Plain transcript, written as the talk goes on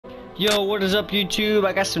Yo, what is up, YouTube?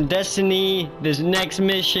 I got some Destiny. This next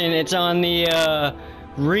mission, it's on the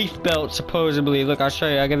Reef Belt, supposedly. Look, I'll show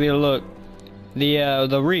you. I'll give you a look.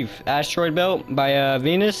 The Reef Asteroid Belt by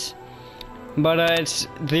Venus. But it's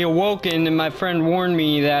the Awoken, and my friend warned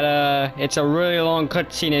me that it's a really long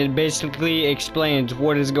cutscene. It basically explains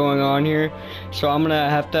what is going on here. So I'm gonna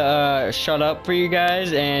have to shut up for you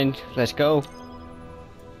guys, and let's go.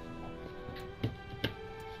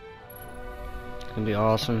 It's gonna be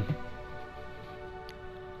awesome.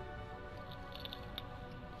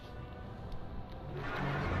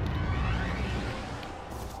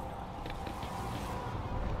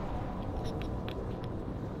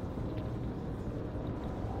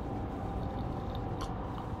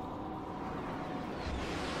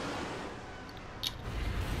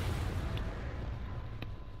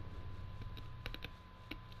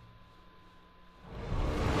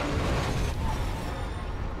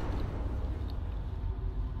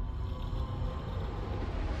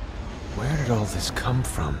 Where did all this come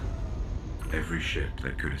from? Every ship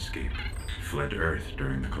that could escape fled Earth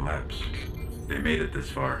during the collapse. They made it this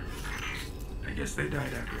far. I guess they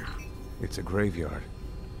died out here. It's a graveyard.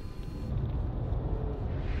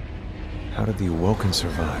 How did the Awoken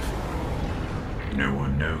survive? No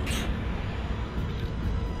one knows.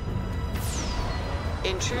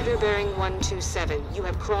 Intruder bearing 127, you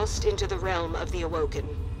have crossed into the realm of the Awoken.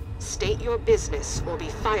 State your business or be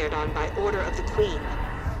fired on by order of the Queen.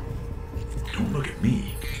 Don't look at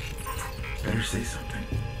me. Better say something.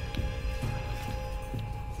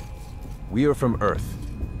 We are from Earth.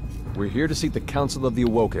 We're here to seek the Council of the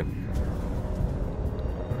Awoken.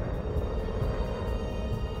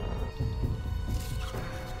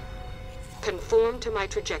 Conform to my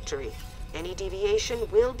trajectory. Any deviation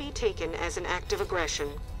will be taken as an act of aggression.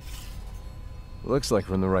 Looks like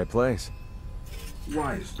we're in the right place.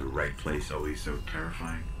 Why is the right place always so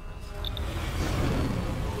terrifying?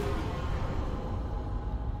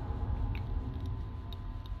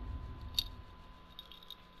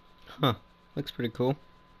 Huh. Looks pretty cool.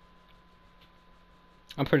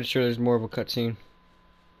 I'm pretty sure there's more of a cutscene.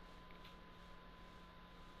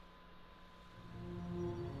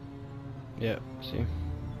 Yep, see.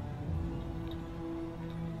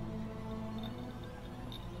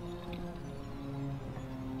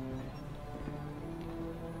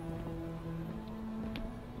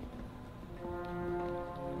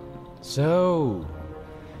 So,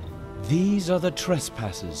 these are the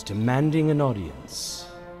trespassers demanding an audience.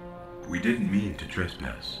 We didn't mean to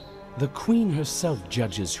trespass. The Queen herself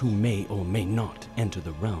judges who may or may not enter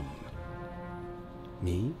the realm.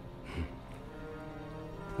 Me?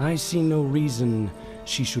 I see no reason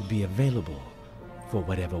she should be available for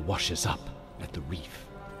whatever washes up at the reef.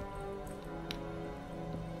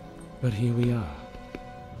 But here we are.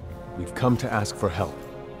 We've come to ask for help.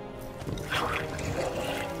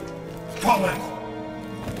 Fallen!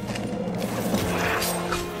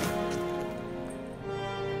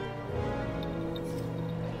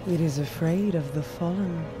 It is afraid of the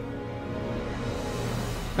fallen.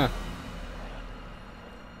 Huh.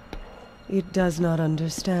 It does not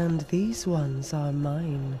understand these ones are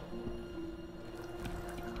mine.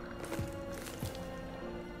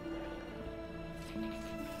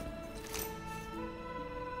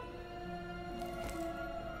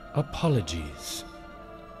 Apologies,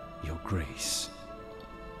 Your Grace.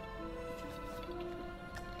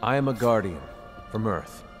 I am a guardian from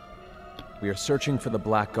Earth. We are searching for the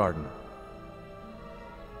Black Garden.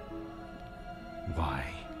 Why?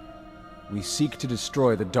 We seek to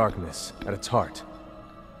destroy the darkness at its heart.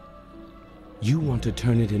 You want to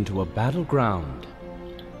turn it into a battleground?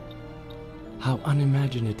 How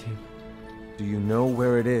unimaginative. Do you know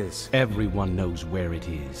where it is? Everyone knows where it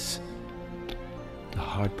is. The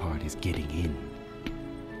hard part is getting in.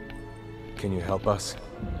 Can you help us?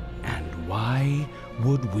 And why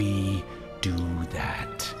would we do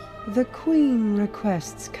that? The Queen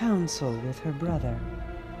requests counsel with her brother.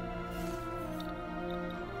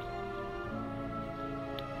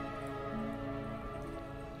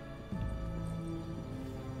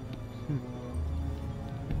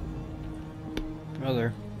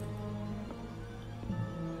 Brother.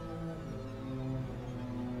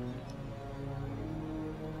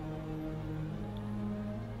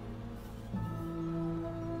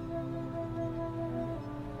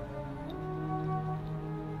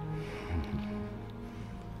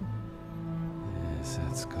 Yes,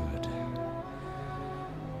 that's good.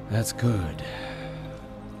 That's good.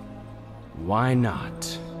 Why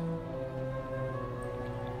not?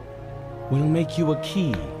 We'll make you a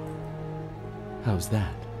key. How's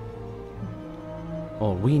that?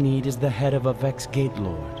 All we need is the head of a Vex Gate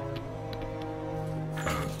Lord.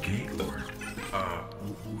 A Gate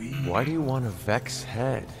Why do you want a Vex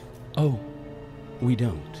head? Oh, we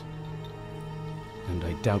don't. And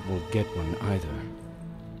I doubt we'll get one either.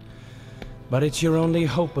 But it's your only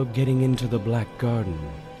hope of getting into the Black Garden.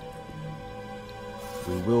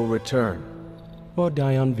 We will return. Or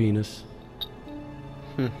die on Venus.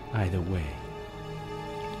 Either way.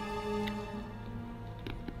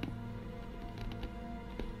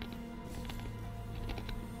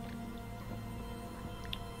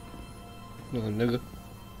 No, nigga.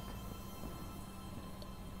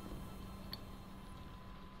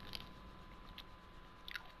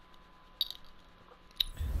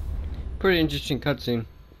 Pretty interesting cutscene.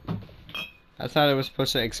 I thought it was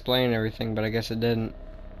supposed to explain everything, but I guess it didn't.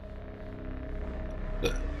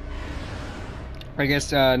 I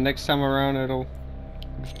guess next time around it'll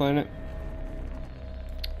explain it.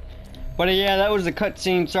 But yeah, that was the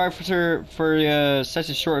cutscene. Sorry for such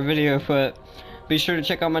a short video, but be sure to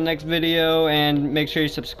check out my next video and make sure you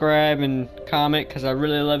subscribe and comment, because I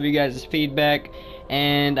really love you guys' feedback.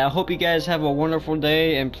 And I hope you guys have a wonderful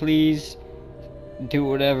day, and please do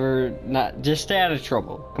whatever, just stay out of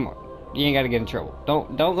trouble. Come on, you ain't gotta get in trouble.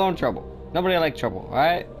 Don't go in trouble. Nobody likes trouble.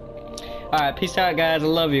 Alright, peace out guys, I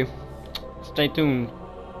love you. Stay tuned.